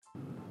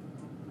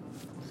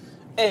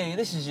Hey,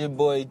 this is your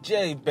boy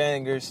Jay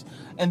Bangers,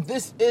 and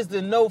this is the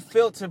No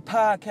Filter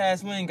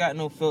Podcast. We ain't got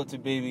no filter,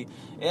 baby.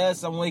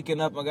 Yes, I'm waking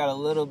up. I got a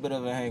little bit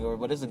of a hangover,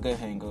 but it's a good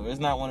hangover.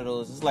 It's not one of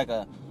those. It's like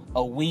a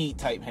weed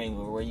type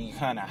hangover where you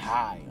kind of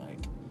high.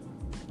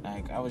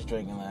 Like I was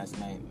drinking last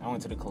night. I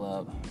went to the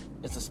club.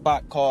 It's a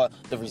spot called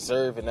The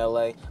Reserve in LA.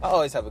 I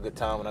always have a good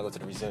time when I go to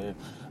The Reserve.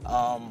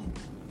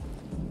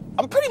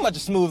 I'm pretty much a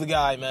smooth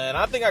guy, man.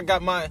 I think I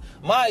got my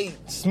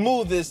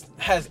smoothest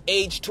has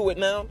age to it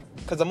now.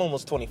 Because I'm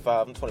almost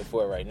 25. I'm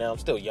 24 right now. I'm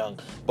still young.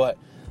 But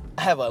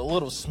I have a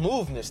little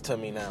smoothness to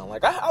me now.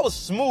 Like, I was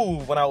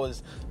smooth when I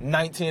was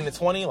 19 to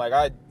 20.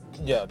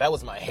 That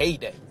was my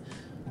heyday.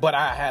 But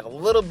I had a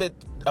little bit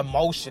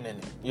emotion in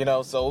it, you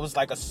know? So it was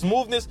like a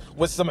smoothness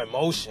with some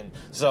emotion.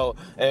 So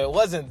it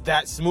wasn't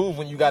that smooth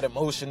when you got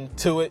emotion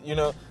to it, you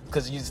know?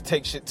 Because you just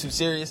take shit too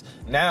serious.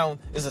 Now,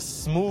 it's a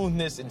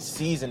smoothness and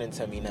seasoning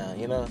to me now,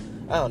 you know?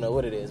 I don't know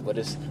what it is, but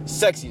it's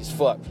sexy as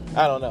fuck.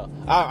 I don't know.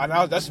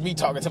 That's me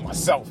talking to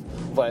myself.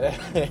 But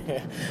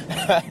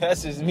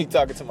that's just me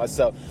talking to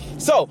myself.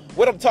 So,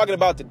 what I'm talking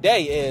about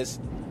today is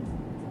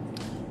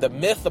the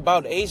myth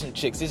about Asian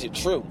chicks. Is it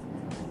true?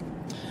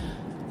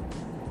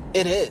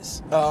 It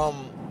is.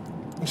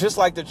 Just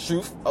like the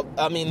truth,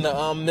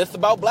 the myth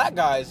about black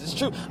guys is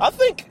true. I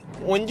think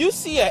when you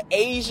see an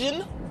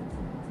Asian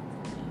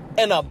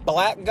and a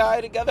black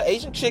guy together,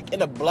 Asian chick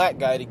and a black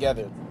guy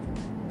together,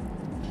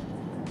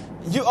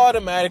 you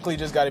automatically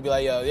just gotta be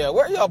like, yo,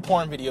 where are y'all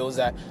porn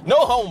videos at?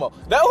 No homo.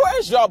 Now,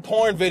 where's y'all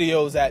porn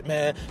videos at,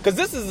 man? Because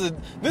this is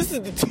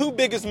the two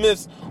biggest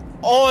myths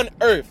on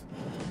earth.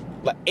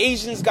 Like,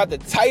 Asians got the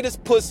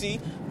tightest pussy.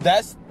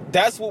 That's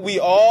what we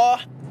all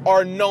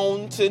are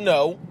known to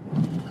know.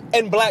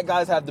 And black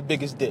guys have the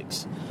biggest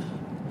dicks.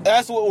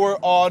 That's what we're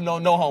all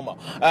known. No homo.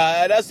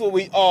 That's what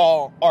we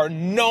all are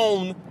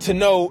known to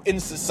know in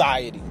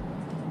society.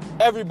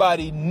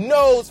 Everybody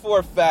knows for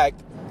a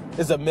fact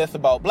there's a myth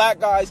about black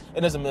guys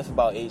and there's a myth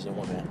about Asian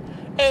women.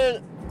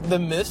 And the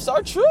myths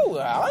are true.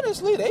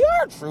 Honestly, they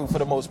are true for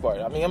the most part.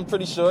 I mean, I'm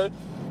pretty sure,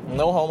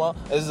 no homo,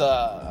 there's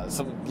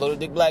some little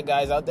dick black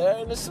guys out there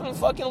and there's some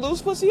fucking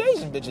loose pussy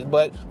Asian bitches.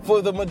 But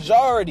for the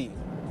majority,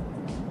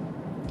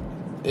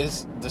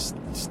 the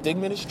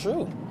stigma is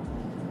true.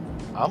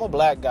 I'm a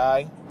black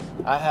guy.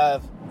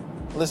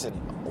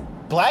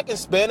 Black and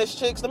Spanish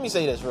chicks, let me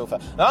say this real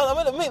fast. Now,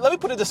 let me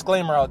put a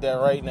disclaimer out there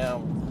right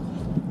now.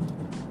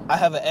 I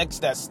have an ex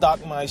that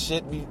stalked my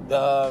shit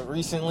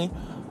recently.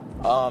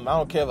 I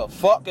don't care a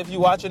fuck if you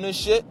watching this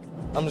shit.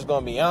 I'm just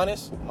gonna be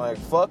honest. Like,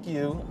 fuck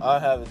you.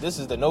 This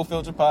is the No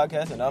Filter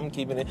Podcast, and I'm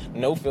keeping it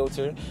no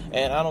filter.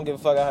 And I don't give a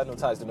fuck. I have no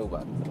ties to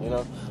nobody, you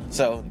know?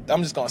 So,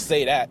 I'm just gonna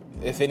say that.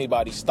 If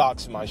anybody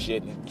stalks my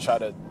shit and try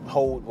to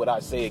hold what I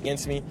say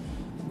against me,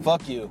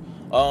 fuck you.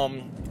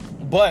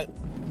 But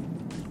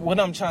what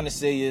I'm trying to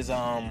say is,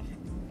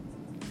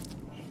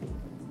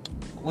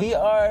 we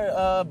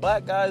are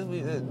black guys.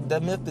 The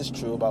myth is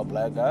true about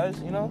black guys,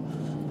 you know?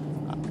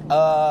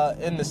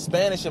 In the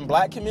Spanish and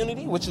black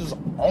community, which is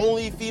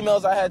only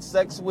females I had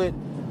sex with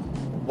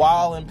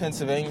while in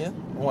Pennsylvania,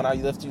 when I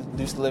used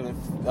to live in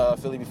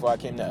Philly before I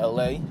came to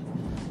LA.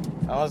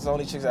 I was the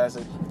only chicks I had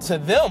sex. To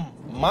them,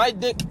 my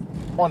dick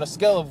on a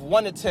scale of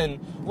 1 to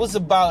 10 was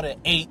about an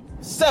 8,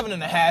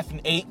 7.5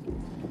 and 8.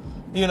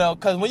 You know,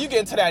 because when you get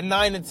into that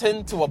 9 and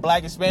 10 to a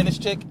black and Spanish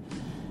chick,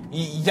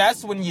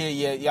 that's when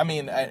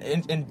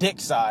in dick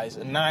size,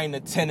 9 to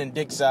 10 in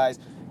dick size,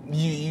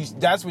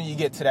 that's when you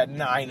get to that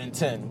 9 and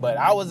 10. But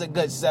I was a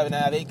good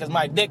 7.5, 8, because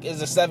my dick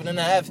is a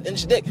 7.5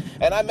 inch dick.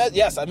 And I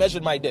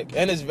measured my dick,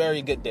 and it's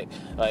very good dick.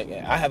 Like,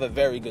 I have a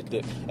very good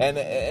dick, and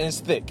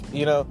it's thick,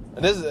 you know.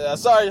 This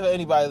is sorry for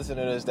anybody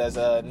listening to this that's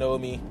know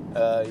me,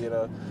 you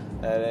know,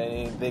 and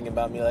ain't thinking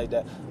about me like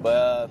that.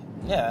 But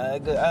I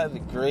have a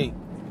great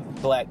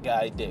black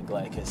guy dick.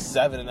 Like, it's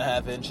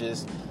 7.5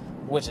 inches,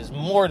 which is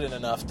more than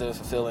enough to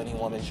fulfill any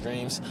woman's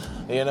dreams,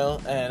 you know,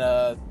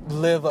 and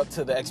live up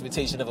to the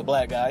expectation of a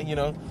black guy, you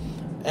know,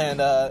 and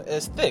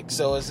it's thick,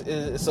 so it's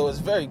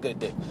very good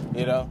dick,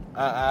 you know.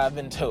 I've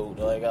been told,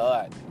 like, a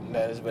lot,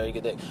 that it's very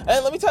good dick.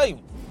 And let me tell you,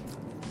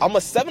 I'm a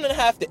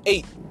 7.5 to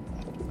 8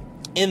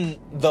 in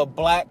the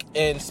black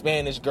and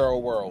Spanish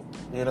girl world,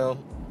 you know.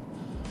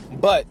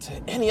 But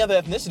any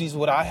other ethnicities,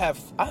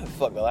 I've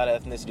fucked a lot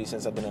of ethnicities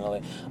since I've been in LA.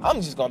 I'm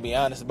just gonna be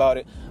honest about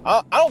it.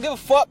 I don't give a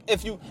fuck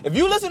if you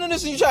listen to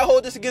this and you try to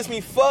hold this against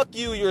me. Fuck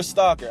you, you're a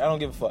stalker. I don't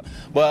give a fuck.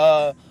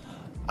 But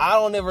I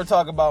don't ever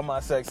talk about my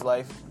sex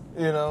life,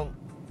 you know,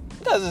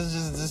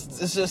 because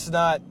it's just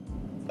not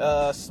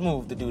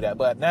smooth to do that.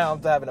 But now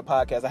I'm having a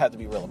podcast. I have to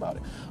be real about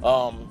it.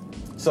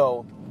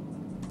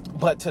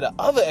 But to the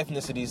other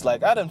ethnicities,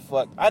 like, I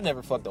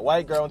never fucked a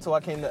white girl until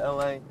I came to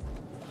LA.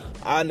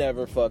 I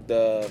never fucked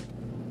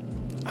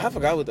I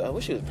forgot I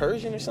wish she was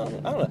Persian or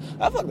something. I don't know.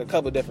 I fucked a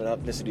couple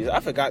different ethnicities. I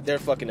forgot their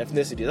fucking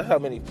ethnicities. That's how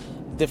many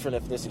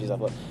different ethnicities I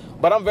fucked.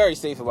 But I'm very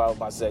safe about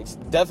my sex.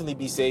 Definitely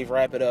be safe.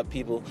 Wrap it up,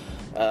 people.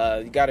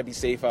 You gotta be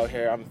safe out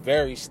here. I'm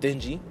very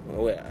stingy.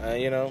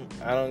 You know,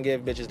 I don't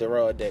give bitches the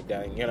raw dick,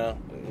 dang. You know,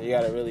 you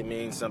gotta really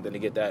mean something to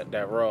get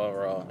that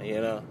raw,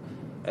 you know.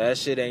 That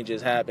shit ain't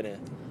just happening.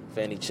 for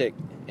any chick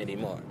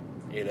anymore,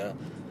 you know.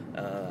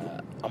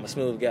 I'm a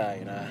smooth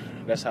guy,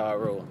 and that's how I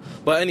roll.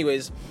 But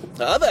anyways,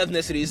 the other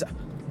ethnicities,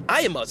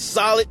 I am a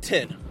solid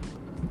 10.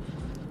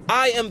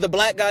 I am the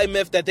black guy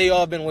myth that they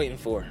all been waiting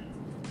for.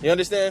 You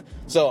understand?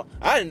 So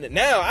I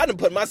done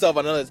put myself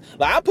on another.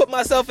 Like, I put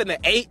myself in the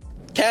 8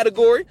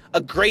 category,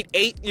 a great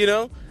 8, you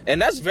know,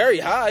 and that's very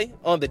high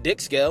on the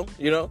dick scale,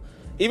 you know.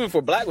 Even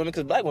for black women,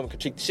 because black women can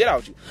treat the shit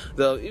out of you.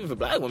 So even for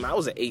black women, I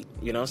was an 8,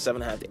 you know,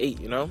 7.5 to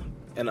 8, you know,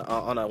 and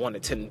on a 1 to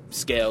 10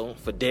 scale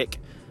for dick.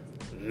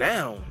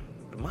 Now,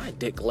 my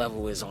dick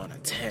level is on a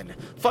 10.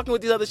 Fucking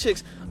with these other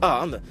chicks,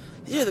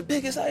 you're the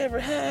biggest I ever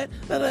had.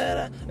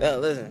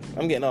 Listen,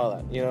 I'm getting all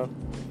that, you know.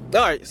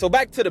 All right, so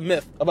back to the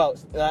myth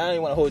about. I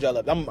didn't want to hold y'all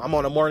up. I'm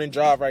on a morning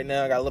drive right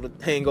now. I got a little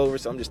hangover,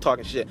 so I'm just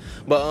talking shit.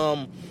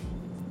 But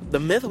the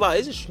myth about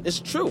Asians is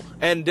true.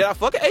 And did I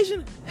fuck an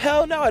Asian?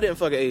 Hell no, I didn't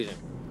fuck an Asian.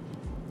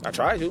 I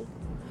tried to,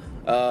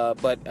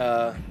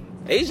 but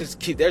Asians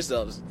keep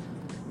themselves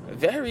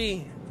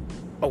very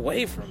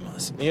away from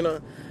us, you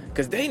know.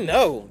 Because they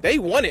know, they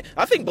want it.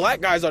 I think black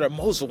guys are the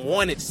most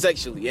wanted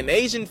sexually, and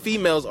Asian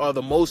females are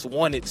the most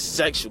wanted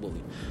sexually.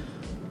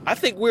 I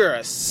think we're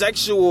a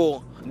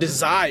sexual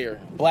desire,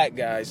 black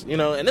guys, you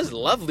know, and it's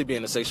lovely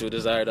being a sexual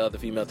desire to other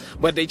females,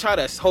 but they try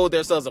to hold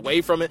themselves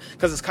away from it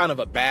because it's kind of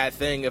a bad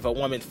thing if a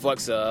woman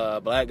fucks a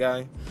black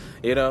guy,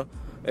 you know.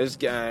 It's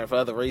for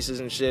other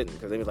races and shit,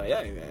 because they be like, yeah,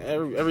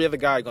 every other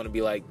guy gonna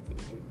be like,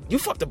 you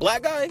fucked a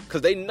black guy?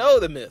 Because they know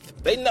the myth.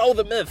 They know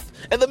the myth.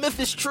 And the myth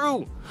is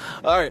true.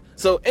 All right.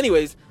 So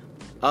anyways,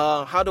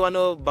 how do I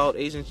know about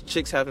Asian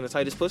chicks having the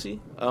tightest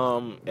pussy?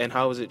 And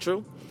how is it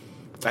true?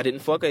 I didn't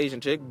fuck an Asian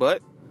chick,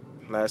 but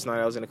last night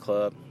I was in a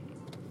club.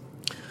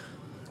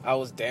 I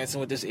was dancing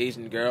with this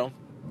Asian girl.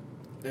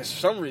 For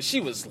some reason,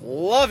 she was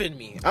loving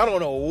me. I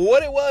don't know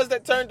what it was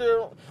that turned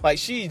her. Like,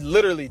 she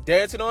literally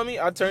dancing on me.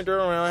 I turned her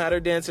around, had her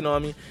dancing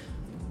on me.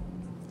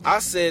 I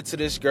said to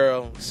this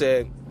girl,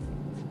 so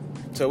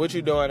what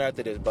you doing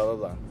after this, blah, blah,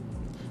 blah.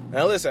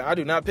 Now, listen, I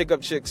do not pick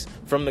up chicks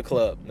from the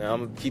club. Now,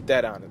 I'm going to keep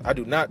that honest. I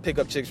do not pick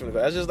up chicks from the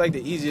club. That's just, like,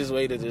 the easiest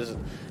way to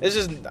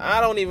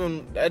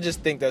I just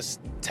think that's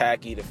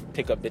tacky to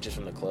pick up bitches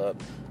from the club.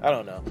 I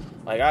don't know.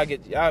 Like,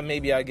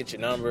 maybe I get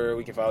your number.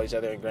 We can follow each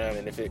other on Gram,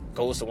 and if it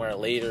goes somewhere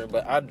later.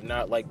 But I do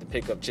not like to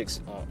pick up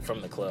chicks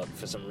from the club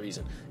for some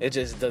reason. It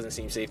just doesn't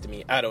seem safe to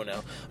me. I don't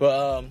know.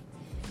 But,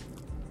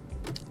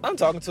 I'm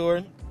talking to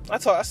her. I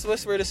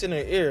whisper this in her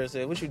ear. I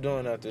said, what you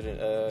doing after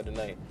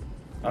tonight?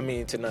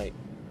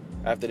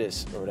 After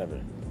this, or whatever.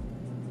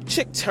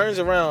 Chick turns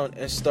around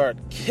and start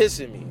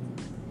kissing me.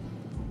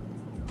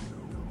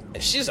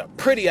 And she's a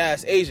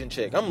pretty-ass Asian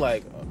chick. I'm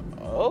like,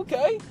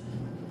 okay.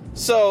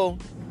 So,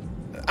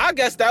 I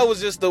guess that was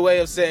just the way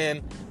of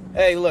saying,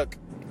 hey, look,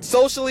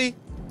 socially,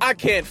 I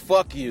can't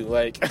fuck you.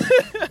 Like,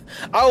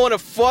 I want to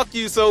fuck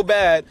you so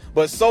bad,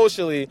 but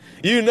socially,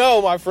 you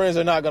know my friends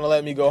are not going to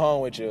let me go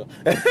home with you.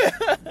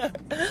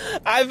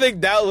 I think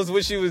that was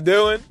what she was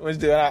doing.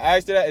 When I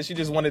asked her that, and she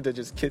just wanted to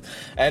just kiss.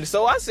 And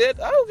so I said,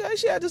 oh, okay,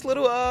 she had this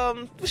little,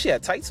 she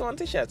had tights on? I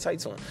think she had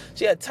tights on.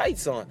 She had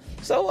tights on.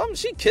 So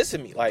she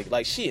kissing me.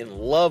 Like she in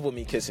love with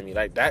me kissing me.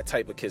 Like, that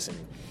type of kissing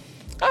me.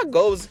 I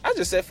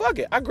just said, fuck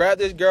it. I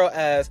grabbed this girl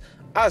ass.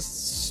 I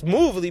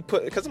smoothly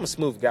because I'm a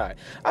smooth guy,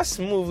 I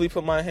smoothly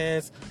put my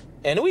hands,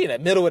 and we in the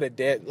middle of the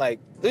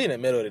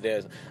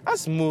dance. I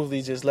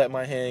smoothly just let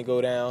my hand go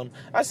down.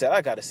 I said,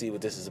 I gotta see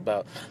what this is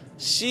about.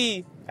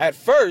 At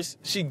first,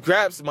 she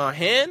grabs my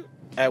hand,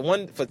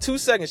 for 2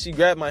 seconds, she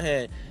grabbed my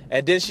hand,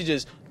 and then she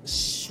just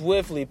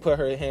swiftly put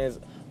her hands,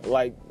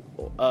 like,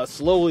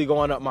 slowly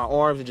going up my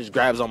arms and just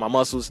grabs on my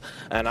muscles,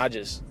 and I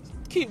just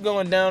keep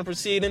going down,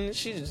 proceeding.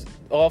 She's just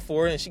all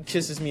for it, and she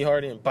kisses me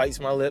hard and bites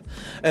my lip,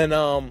 and,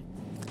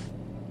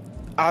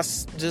 I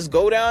just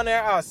go down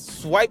there, I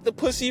swipe the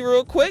pussy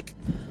real quick,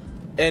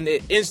 and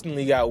it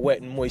instantly got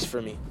wet and moist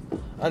for me.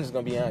 I'm just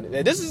going to be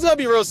honest. This is going to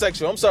be real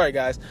sexual. I'm sorry,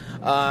 guys.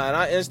 And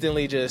I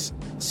instantly just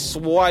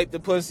swipe the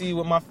pussy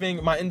with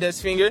my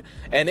index finger,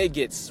 and it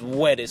gets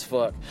wet as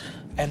fuck.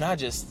 And I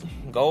just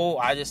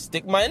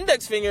stick my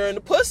index finger in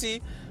the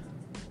pussy,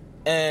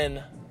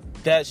 and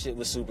that shit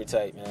was super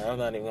tight, man. I'm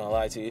not even gonna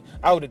lie to you.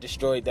 I would have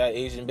destroyed that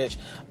Asian bitch.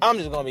 I'm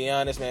just gonna be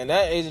honest, man.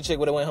 That Asian chick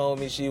would have went home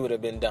with me. She would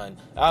have been done.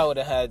 I would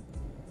have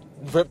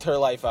ripped her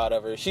life out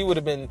of her. She would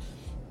have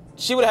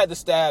had to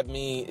stab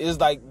me. It's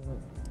like,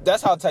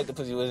 that's how tight the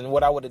pussy was, and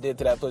what I would have did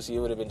to that pussy, it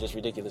would have been just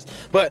ridiculous.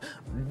 But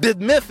the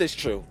myth is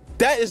true.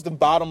 That is the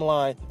bottom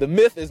line. The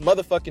myth is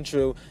motherfucking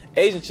true.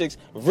 Asian chicks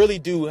really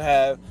do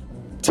have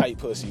tight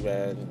pussy,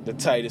 man. The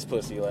tightest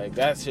pussy. Like,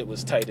 that shit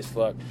was tight as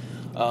fuck.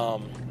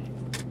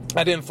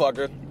 I didn't fuck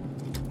her.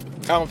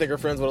 I don't think her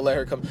friends would have let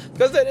her come.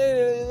 Because I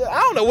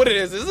don't know what it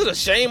is. Is it a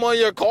shame on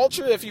your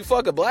culture if you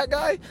fuck a black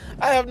guy?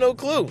 I have no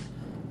clue.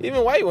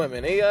 Even white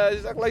women, they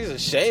act like it's a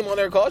shame on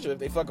their culture if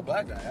they fuck a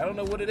black guy. I don't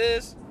know what it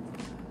is.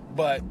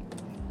 But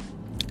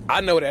I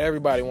know that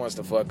everybody wants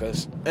to fuck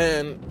us.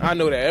 And I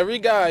know that every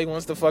guy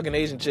wants to fuck an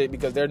Asian chick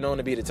because they're known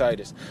to be the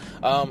tightest.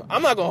 I'm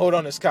not going to hold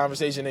on this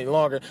conversation any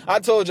longer. I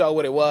told y'all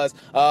what it was.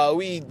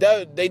 They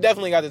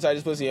definitely got the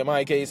tightest pussy in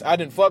my case. I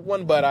didn't fuck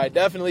one, but I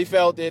definitely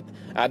felt it.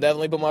 I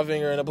definitely put my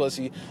finger in a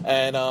pussy.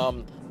 And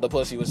the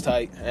pussy was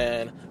tight.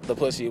 And the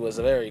pussy was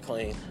very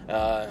clean.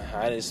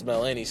 I didn't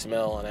smell any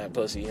smell on that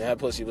pussy. That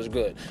pussy was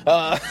good.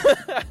 I'm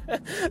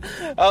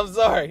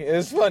sorry.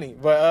 It's funny.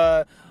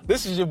 But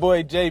this is your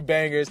boy Jay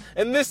Bangers,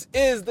 and this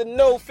is the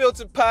No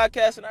Filter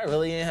Podcast, and I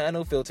really ain't had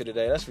no filter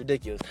today. That's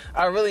ridiculous.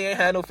 I really ain't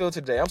had no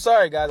filter today. I'm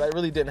sorry, guys. I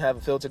really didn't have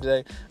a filter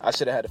today. I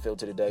should have had a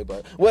filter today,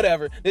 but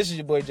whatever. This is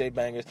your boy Jay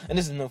Bangers, and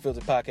this is the No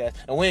Filter Podcast,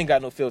 and we ain't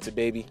got no filter,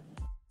 baby.